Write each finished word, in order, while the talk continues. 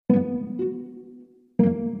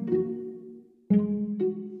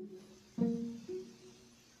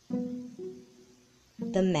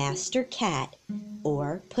The Master Cat,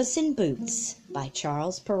 or Puss in Boots, by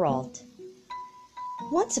Charles Perrault.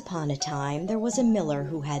 Once upon a time there was a miller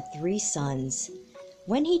who had 3 sons.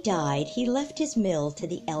 When he died, he left his mill to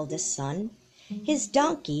the eldest son, his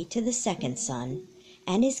donkey to the second son,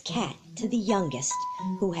 and his cat to the youngest,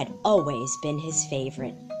 who had always been his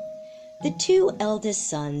favorite. The 2 eldest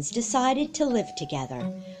sons decided to live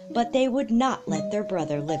together, but they would not let their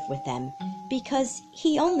brother live with them, because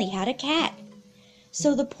he only had a cat.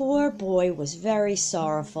 So the poor boy was very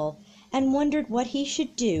sorrowful, and wondered what he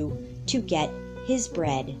should do to get his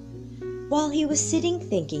bread. While he was sitting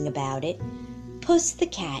thinking about it, Puss the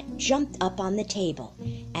cat jumped up on the table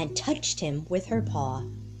and touched him with her paw.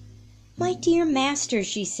 "My dear master,"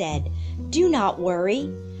 she said, "do not worry.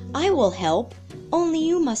 I will help, only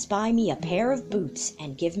you must buy me a pair of boots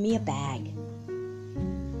and give me a bag."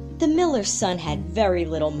 The miller's son had very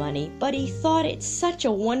little money, but he thought it such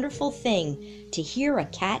a wonderful thing to hear a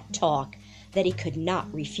cat talk that he could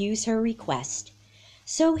not refuse her request.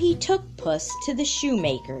 So he took Puss to the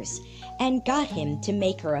shoemaker's and got him to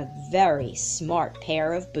make her a very smart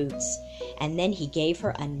pair of boots, and then he gave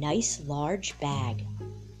her a nice large bag.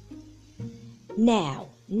 Now,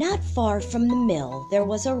 not far from the mill there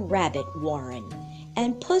was a rabbit warren,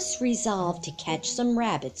 and Puss resolved to catch some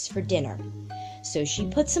rabbits for dinner. So she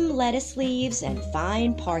put some lettuce leaves and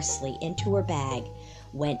fine parsley into her bag,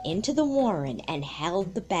 went into the warren and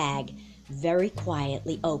held the bag very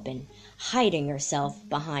quietly open, hiding herself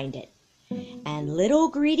behind it. And little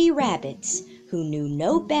greedy rabbits, who knew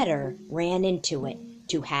no better, ran into it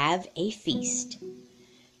to have a feast.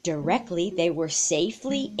 Directly they were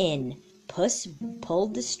safely in, Puss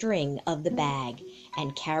pulled the string of the bag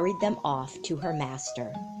and carried them off to her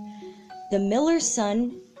master. The miller's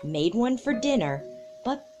son made one for dinner,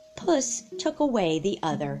 but Puss took away the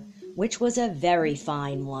other, which was a very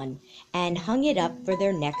fine one, and hung it up for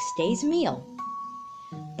their next day's meal.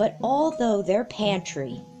 But although their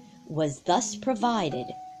pantry was thus provided,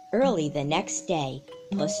 early the next day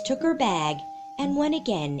Puss took her bag and went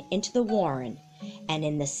again into the warren, and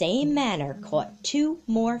in the same manner caught 2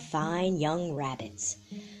 more fine young rabbits.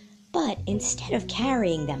 But instead of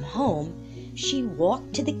carrying them home, she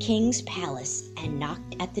walked to the king's palace and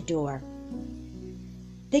knocked at the door.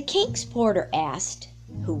 The king's porter asked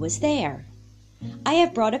who was there. "I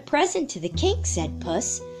have brought a present to the king," said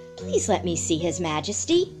Puss. "Please let me see his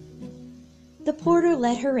majesty." The porter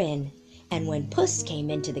let her in, and when Puss came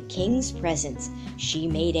into the king's presence, she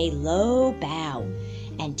made a low bow,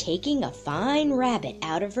 and taking a fine rabbit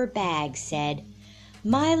out of her bag, said,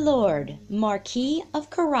 "My lord, Marquis of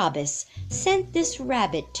Carabas, sent this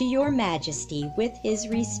rabbit to your majesty with his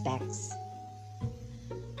respects."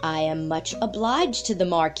 "I am much obliged to the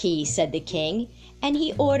Marquis," said the king, and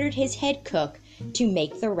he ordered his head cook to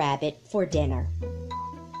make the rabbit for dinner.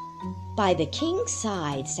 By the king's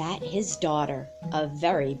side sat his daughter, a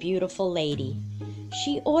very beautiful lady.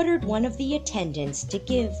 She ordered one of the attendants to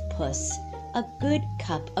give Puss a good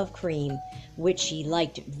cup of cream, which she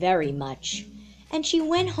liked very much, and she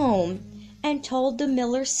went home and told the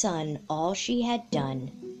miller's son all she had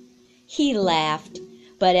done. He laughed,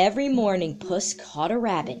 but every morning Puss caught a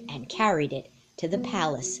rabbit and carried it to the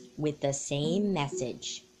palace with the same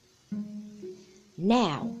message.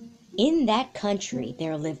 Now, in that country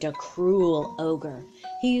there lived a cruel ogre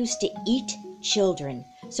who used to eat children,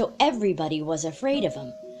 so everybody was afraid of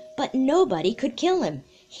him, but nobody could kill him.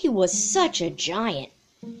 He was such a giant.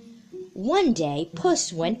 One day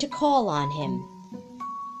Puss went to call on him.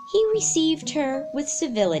 He received her with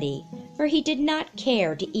civility, for he did not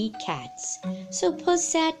care to eat cats, so Puss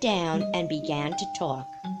sat down and began to talk.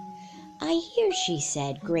 "I hear," she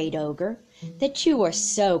said, "great ogre, that you are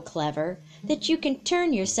so clever that you can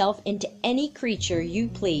turn yourself into any creature you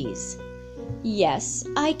please." "Yes,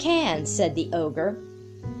 I can," said the ogre.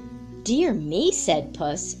 "Dear me," said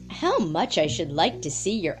Puss, "how much I should like to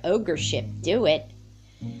see your ogreship do it."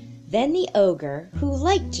 Then the ogre, who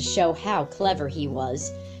liked to show how clever he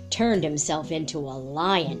was, turned himself into a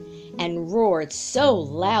lion and roared so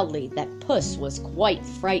loudly that Puss was quite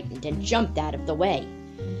frightened and jumped out of the way.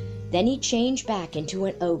 Then he changed back into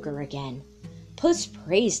an ogre again. Puss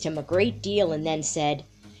praised him a great deal and then said,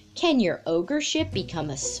 "Can your ogreship become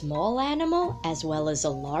a small animal as well as a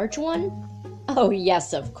large one?" "Oh,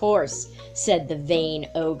 yes, of course," said the vain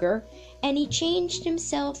ogre, and he changed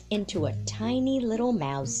himself into a tiny little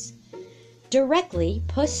mouse. Directly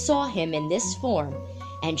Puss saw him in this form,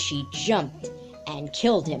 and she jumped and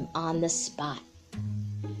killed him on the spot.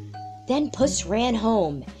 Then Puss ran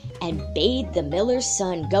home and bade the miller's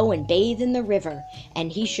son go and bathe in the river,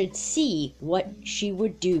 and he should see what she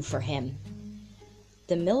would do for him.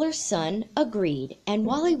 The miller's son agreed, and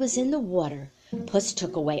while he was in the water, Puss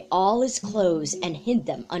took away all his clothes and hid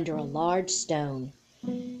them under a large stone.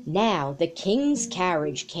 Now the king's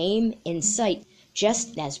carriage came in sight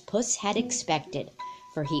just as Puss had expected,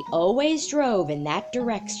 for he always drove in that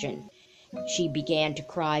direction. She began to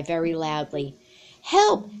cry very loudly,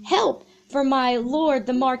 "Help! Help! For my lord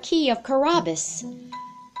the Marquis of Carabas!"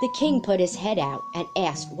 The king put his head out and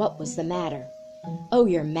asked what was the matter. "Oh,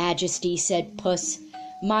 your majesty," said Puss,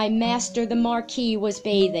 "my master the Marquis was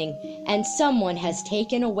bathing, and someone has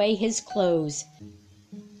taken away his clothes."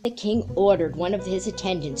 The king ordered one of his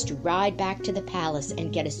attendants to ride back to the palace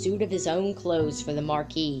and get a suit of his own clothes for the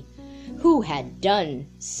Marquis, who had done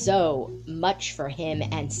so much for him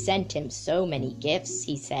and sent him so many gifts,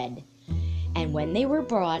 he said. And when they were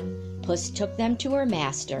brought, Puss took them to her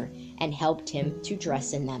master and helped him to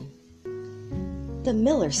dress in them. The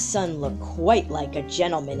miller's son looked quite like a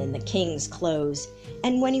gentleman in the king's clothes,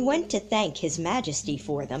 and when he went to thank his majesty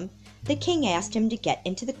for them, the king asked him to get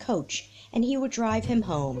into the coach and he would drive him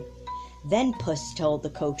home. Then Puss told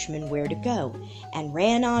the coachman where to go, and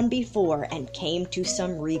ran on before and came to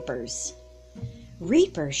some reapers.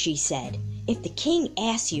 "Reaper," she said, "if the king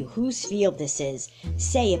asks you whose field this is,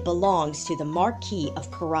 say it belongs to the Marquis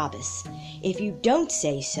of Carabas. If you don't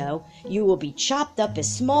say so, you will be chopped up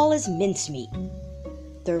as small as mincemeat."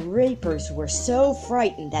 The reapers were so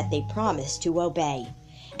frightened that they promised to obey,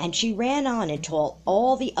 and she ran on and told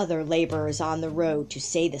all the other laborers on the road to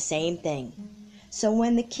say the same thing. So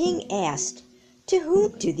when the king asked, "To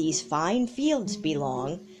whom do these fine fields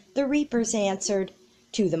belong?" the reapers answered,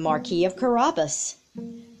 "To the Marquis of Carabas."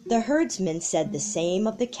 The herdsmen said the same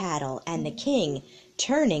of the cattle, and the king,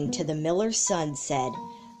 turning to the miller's son, said,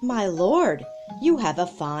 "My lord, you have a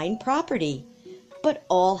fine property." But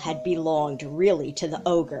all had belonged really to the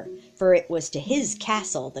ogre, for it was to his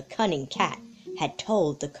castle the cunning cat had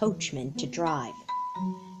told the coachman to drive.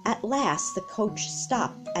 At last the coach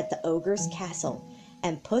stopped at the ogre's castle,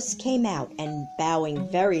 and Puss came out and, bowing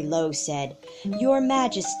very low, said, "Your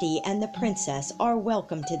majesty and the princess are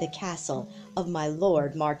welcome to the castle of my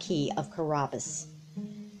lord Marquis of Carabas."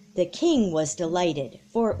 The king was delighted,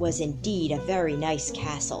 for it was indeed a very nice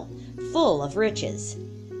castle, full of riches.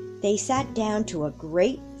 They sat down to a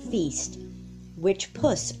great feast, which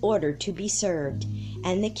Puss ordered to be served,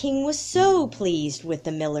 and the king was so pleased with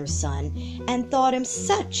the miller's son, and thought him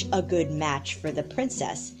such a good match for the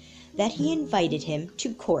princess, that he invited him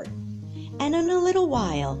to court, and in a little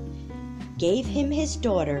while gave him his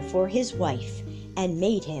daughter for his wife, and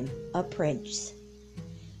made him a prince.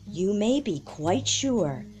 You may be quite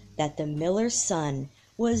sure that the miller's son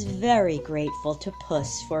was very grateful to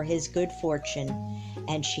Puss for his good fortune,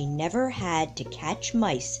 and she never had to catch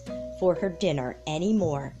mice for her dinner any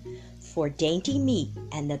more, for dainty meat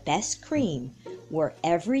and the best cream were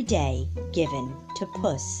every day given to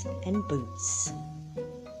Puss in Boots.